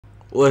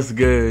What's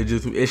good?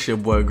 Just it's your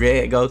boy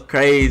Greg. Go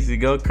crazy,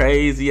 go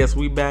crazy. Yes,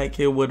 we back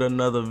here with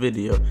another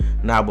video.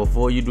 Now,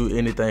 before you do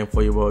anything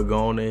for your boy,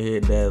 go on and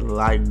hit that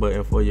like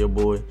button for your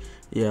boy.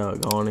 Yeah,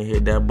 go on and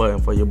hit that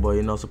button for your boy.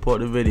 You know, support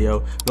the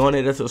video. Go on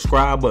and hit that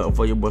subscribe button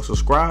for your boy.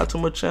 Subscribe to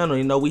my channel.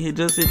 You know, we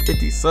just hit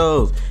 50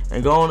 subs.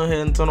 And go on ahead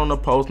and turn on the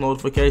post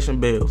notification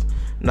bells.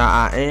 Now,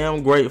 I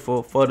am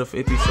grateful for the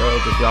 50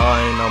 subs. If y'all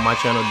ain't know, my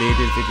channel did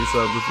hit 50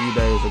 subs a few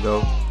days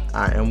ago.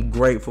 I am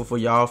grateful for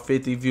y'all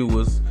 50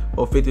 viewers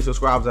or 50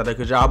 subscribers out there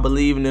because y'all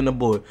believing in the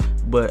boy.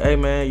 But hey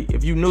man,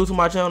 if you new to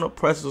my channel,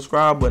 press the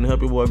subscribe button, help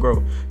your boy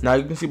grow. Now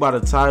you can see by the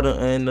title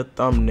and the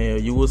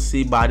thumbnail, you will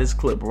see by this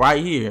clip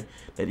right here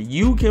that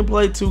you can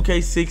play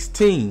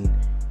 2K16.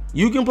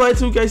 You can play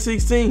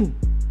 2K16.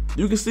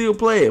 You can still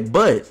play it,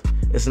 but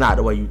it's not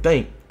the way you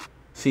think.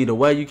 See, the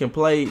way you can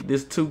play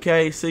this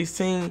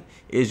 2K16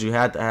 is you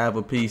have to have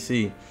a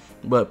PC.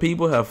 But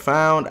people have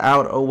found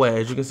out a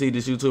way. As you can see,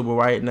 this YouTuber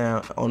right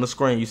now on the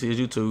screen, you see his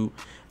YouTube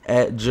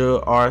at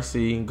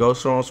JUMPSHOT. Go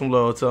show him some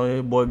love. Tell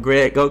him, boy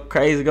Greg, go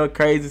crazy,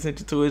 sent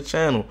you to his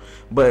channel.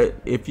 But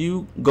if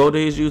you go to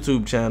his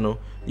YouTube channel,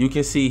 you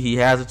can see he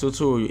has a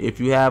tutorial.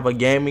 If you have a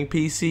gaming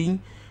PC,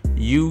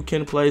 you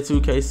can play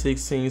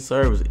 2K16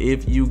 servers.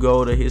 If you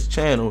go to his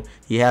channel,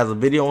 he has a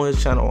video on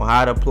his channel on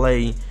how to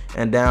play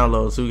and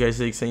download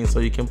 2K16 so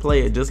you can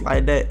play it just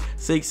like that.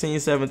 16,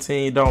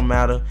 17, don't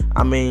matter.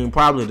 I mean,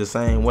 probably the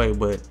same way,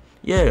 but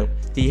yeah,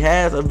 he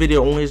has a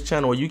video on his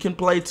channel where you can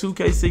play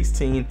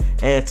 2K16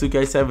 and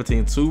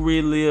 2K17 to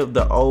relive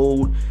the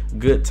old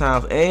good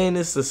times, and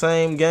it's the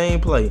same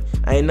gameplay.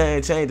 Ain't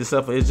nothing changed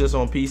except for it's just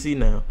on PC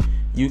now.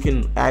 You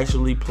can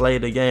actually play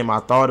the game.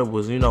 I thought it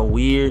was, you know,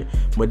 weird,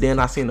 but then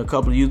I seen a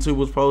couple of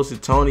YouTubers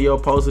posted. Tonio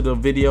posted a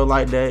video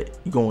like that.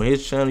 You go on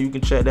his channel, you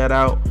can check that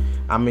out.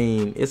 I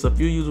mean, it's a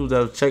few YouTubers that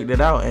have checked it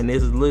out, and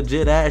it's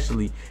legit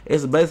actually.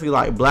 It's basically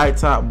like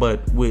Blacktop,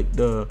 but with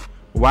the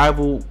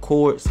rival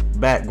courts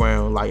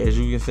background. Like as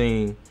you can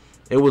see,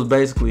 it was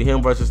basically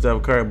him versus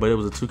Steph Curry, but it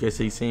was a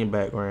 2K16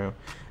 background,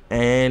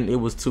 and it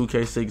was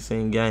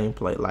 2K16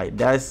 gameplay. Like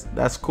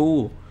that's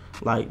cool.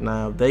 Like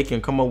now, if they can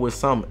come up with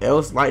something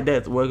else like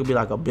that where it could be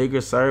like a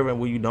bigger server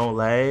where you don't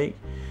lag,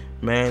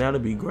 man,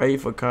 that'd be great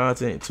for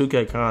content,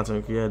 2K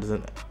content creators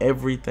and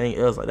everything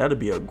else. Like that'd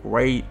be a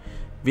great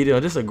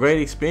video, just a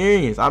great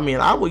experience. I mean,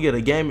 I would get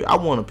a game. I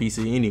want a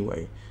PC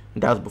anyway.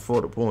 And that's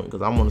before the point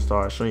because I'm gonna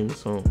start streaming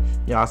soon.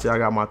 Y'all see I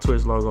got my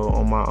Twitch logo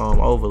on my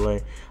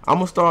overlay. I'm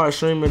gonna start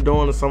streaming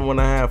doing something when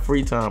I have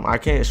free time. I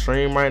can't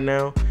stream right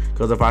now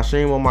because if I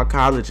stream on my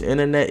college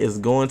internet, it's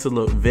going to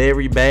look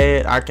very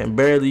bad. I can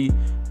barely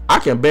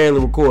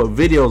record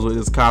videos with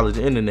this college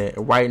internet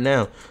right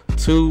now.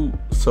 So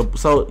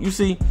you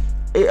see,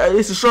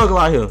 it's a struggle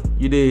out here.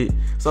 You did.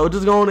 So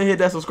just go on and hit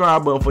that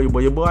subscribe button for you boy.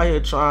 Your boy out here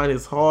trying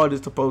his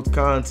hardest to post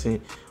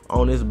content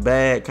on this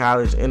bad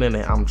college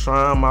internet. I'm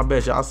trying my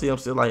best. Y'all see I'm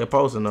still like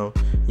posting though.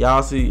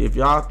 Y'all see, if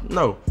y'all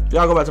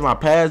go back to my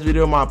past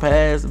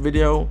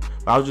video,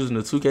 I was using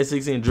the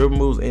 2K16 dribble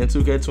moves and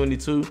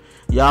 2K22.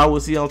 Y'all will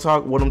see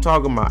what I'm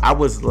talking about. I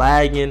was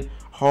lagging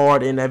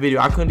hard in that video.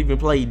 I couldn't even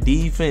play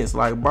defense.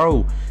 Like,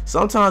 bro,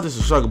 sometimes it's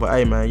a struggle, but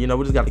hey man, you know,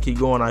 we just got to keep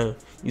going out here.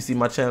 You see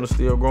my channel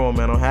still growing,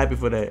 man. I'm happy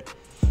for that.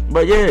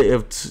 But yeah,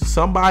 if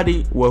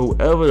somebody, well,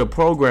 whoever the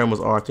programmers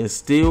are, can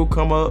still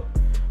come up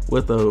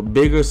with a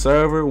bigger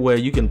server where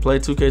you can play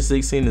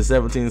 2K16 and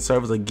 17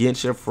 servers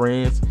against your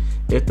friends,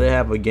 if they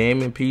have a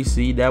gaming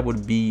PC, that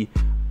would be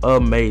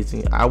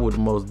amazing. I would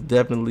most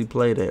definitely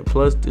play that.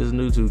 Plus this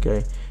new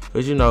 2K,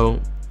 because you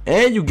know,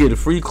 and you get the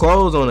free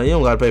clothes on it. You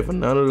don't gotta pay for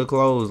none of the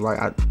clothes. Like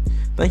I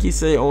think he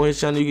said on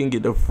his channel, you can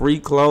get the free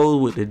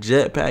clothes with the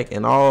jetpack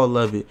and all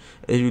of it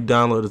if you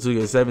download the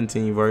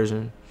 2K17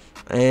 version.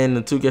 And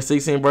the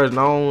 2K16 version,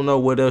 I don't know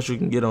what else you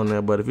can get on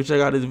there. But if you check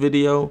out this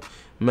video,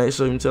 make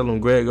sure you tell them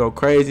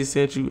GregGoCrazyyy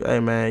sent you. Hey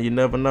man, you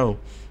never know.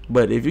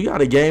 But if you got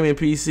a gaming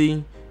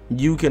PC,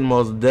 you can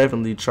most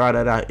definitely try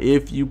that out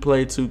if you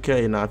play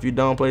 2K. Now, if you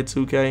don't play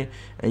 2K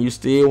and you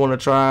still want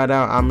to try it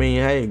out, I mean,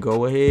 hey,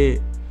 go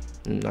ahead.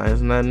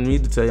 There's nothing me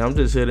to tell you. I'm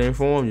just here to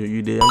inform you.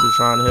 You did. I'm just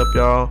trying to help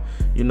y'all,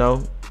 you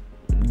know,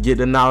 get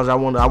the knowledge. I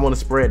want to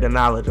spread the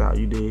knowledge out.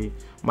 You did.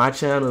 My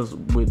channels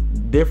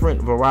with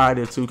different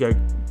variety of 2K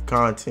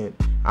content.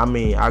 I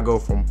mean, I go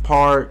from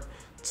part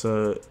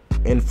to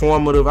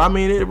informative. I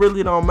mean, it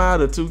really don't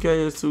matter.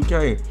 2K is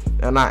 2K,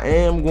 and I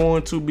am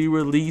going to be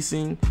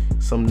releasing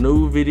some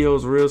new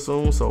videos real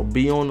soon, so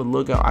be on the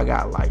lookout. I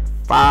got like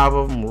 5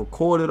 of them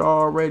recorded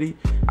already.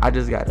 I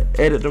just got to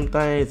edit them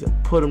things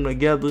and put them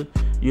together.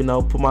 You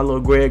know, put my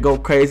little Greg go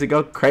crazy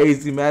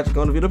magic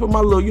on the video. Put my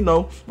little, you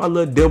know, my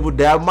little double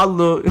dab, my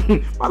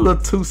little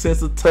 2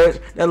 cents a touch.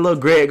 That little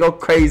Greg go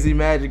crazy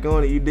magic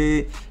on it. You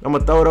did. I'm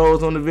gonna throw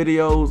those on the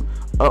videos,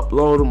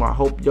 upload them. I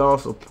hope y'all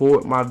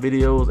support my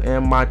videos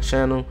and my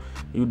channel.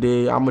 You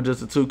did. I'm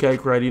just a 2K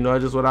creator. You know,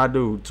 that's just what I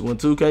do. When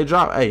 2K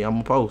drop, hey,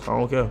 I'm gonna post. I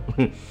don't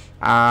care.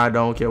 I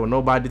don't care what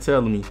nobody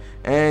telling me.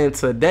 And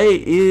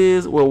today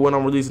is, well, when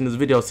I'm releasing this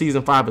video,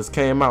 season 5 has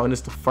came out and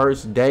it's the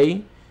first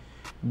day.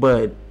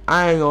 But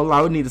I ain't gonna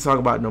lie, we need to talk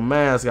about the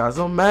mascots.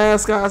 Some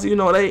mascots, you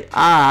know, they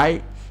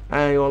alright.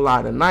 I ain't gonna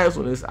lie, the nice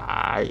one is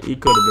alright. It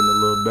could have been a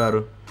little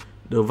better.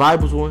 The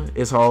Vipers one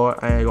is hard.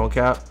 I ain't gonna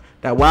cap.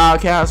 That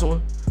Wildcats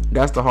one,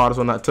 that's the hardest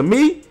one. To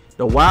me,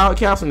 the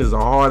Wildcats one is the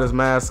hardest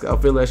mascot,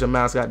 affiliation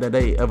mascot that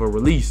they ever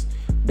released.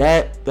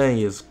 That thing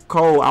is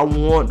cold. I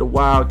want the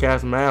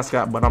Wildcats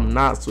mascot, but I'm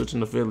not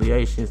switching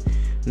affiliations.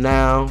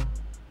 Now,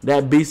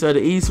 that Beast of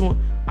the East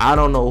one, I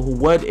don't know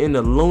what in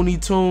the Looney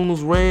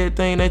Tunes red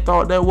thing they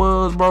thought that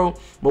was, bro.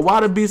 But why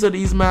the Beast of the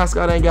East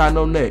mascot ain't got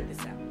no neck?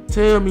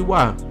 Tell me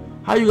why.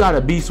 How you got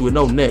a beast with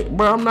no neck?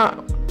 Bro,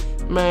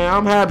 man,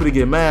 I'm happy to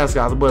get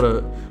mascots, but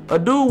a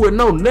dude with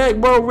no neck,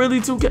 bro, really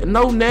 2K,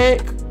 no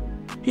neck?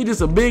 He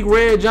just a big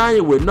red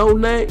giant with no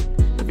neck?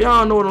 If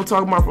y'all know what I'm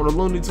talking about from the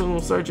Looney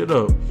Tunes, search it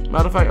up.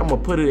 Matter of fact, I'm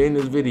gonna put it in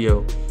this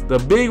video. The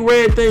big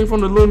red thing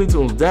from the Looney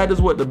Tunes, that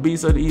is what the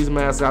Beast of the East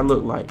mascot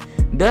look like.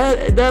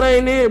 That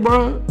ain't it,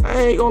 bro.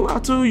 I ain't gonna lie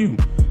to you.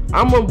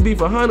 I'm gonna be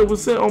for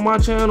 100% on my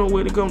channel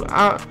when it comes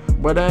to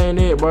but that ain't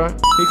it, bro.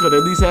 He could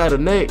at least had a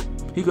neck.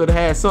 He could have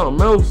had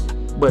something else,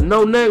 but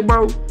no neck,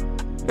 bro.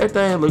 That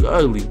thing look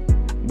ugly.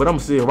 But I'm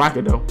still rock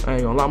it though. I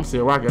ain't gonna lie, I'm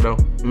still rock it though.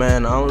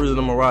 Man, the only reason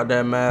I'm gonna rock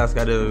that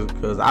mascot is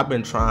because I've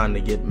been trying to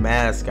get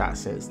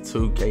mascots since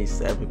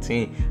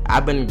 2K17.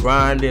 I've been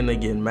grinding to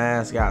get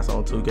mascots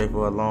on 2K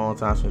for a long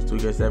time, since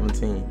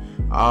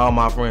 2K17. All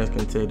my friends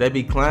can tell. They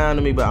be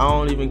clowning me, but I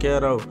don't even care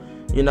though.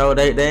 You know,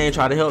 they ain't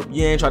try to help.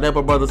 You ain't try to help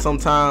a brother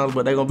sometimes,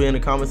 but they gonna be in the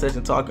comment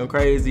section talking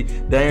crazy.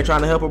 They ain't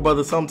trying to help a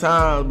brother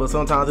sometimes, but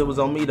sometimes it was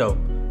on me though.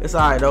 It's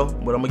alright though,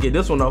 but I'm gonna get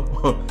this one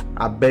though.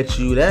 I bet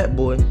you that,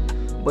 boy.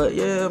 But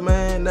yeah,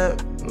 man,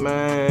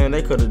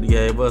 they could have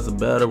gave us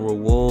better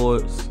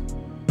rewards.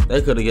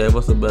 They could have gave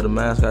us a better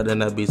mascot than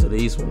that Beast of the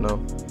East one though.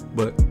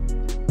 But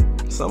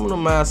some of the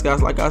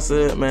mascots, like I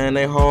said, man,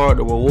 they hard.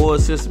 The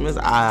reward system is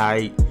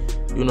alright.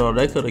 You know,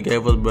 they could have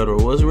gave us better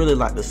rewards. It's really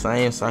like the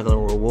same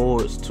cycle of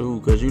rewards too,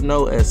 because you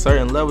know at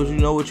certain levels you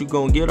know what you're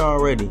gonna get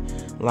already.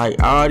 Like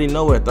I already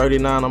know at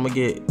 39 I'm gonna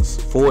get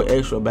 4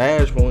 extra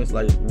badge points.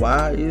 Like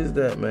why is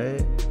that,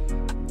 man?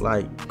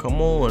 Like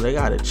come on, they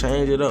gotta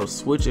change it up,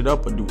 switch it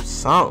up, or do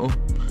something.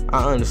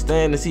 I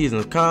understand the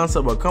season's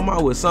concept, but come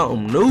out with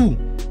something new.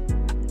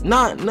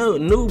 Not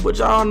new, but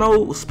y'all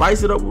know,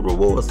 spice it up with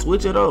rewards,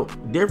 switch it up,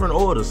 different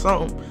order,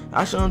 something.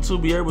 I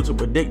shouldn't be able to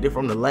predict it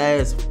from the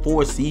last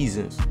 4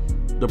 seasons.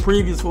 The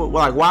previous 4,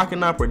 like why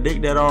can I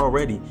predict that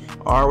already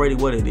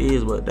what it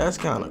is? But that's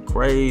kind of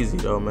crazy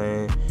though,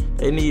 man.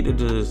 They need to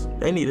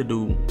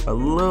do a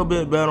little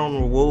bit better on the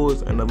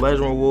rewards. And the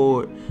legend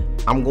reward,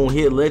 I'm gonna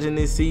hit legend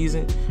this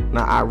season.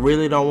 Now I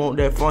really don't want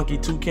that funky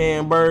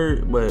toucan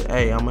bird, but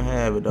hey, I'm gonna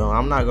have it though.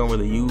 I'm not gonna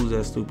really use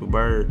that stupid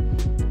bird.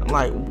 I'm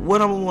like,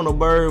 what I'm gonna want a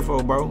bird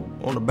for, bro,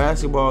 on the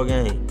basketball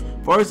game?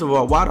 First of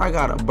all, why do I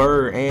got a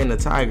bird and a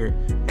tiger?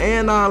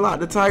 And I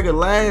unlocked the tiger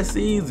last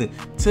season.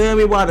 Tell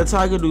me why the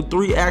tiger do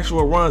 3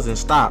 actual runs and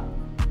stop.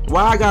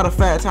 Why I got a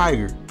fat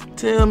tiger?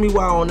 Tell me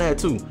why on that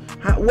too.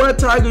 What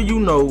tiger you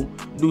know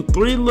do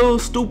 3 little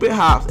stupid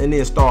hops and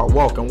then start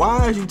walking?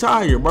 Why is you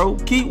tired, bro?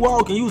 Keep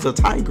walking. You's a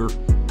tiger.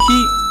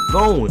 Keep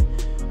going.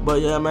 But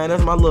yeah, man,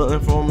 that's my little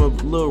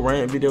informative little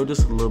rant video,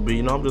 just a little bit.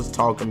 You know, I'm just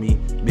talking me,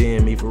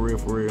 being me for real,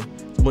 for real.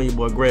 It's when your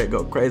boy Greg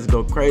go crazy,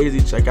 go crazy.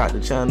 Check out the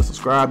channel,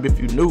 subscribe if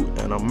you're new,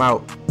 and I'm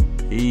out.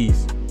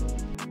 Peace.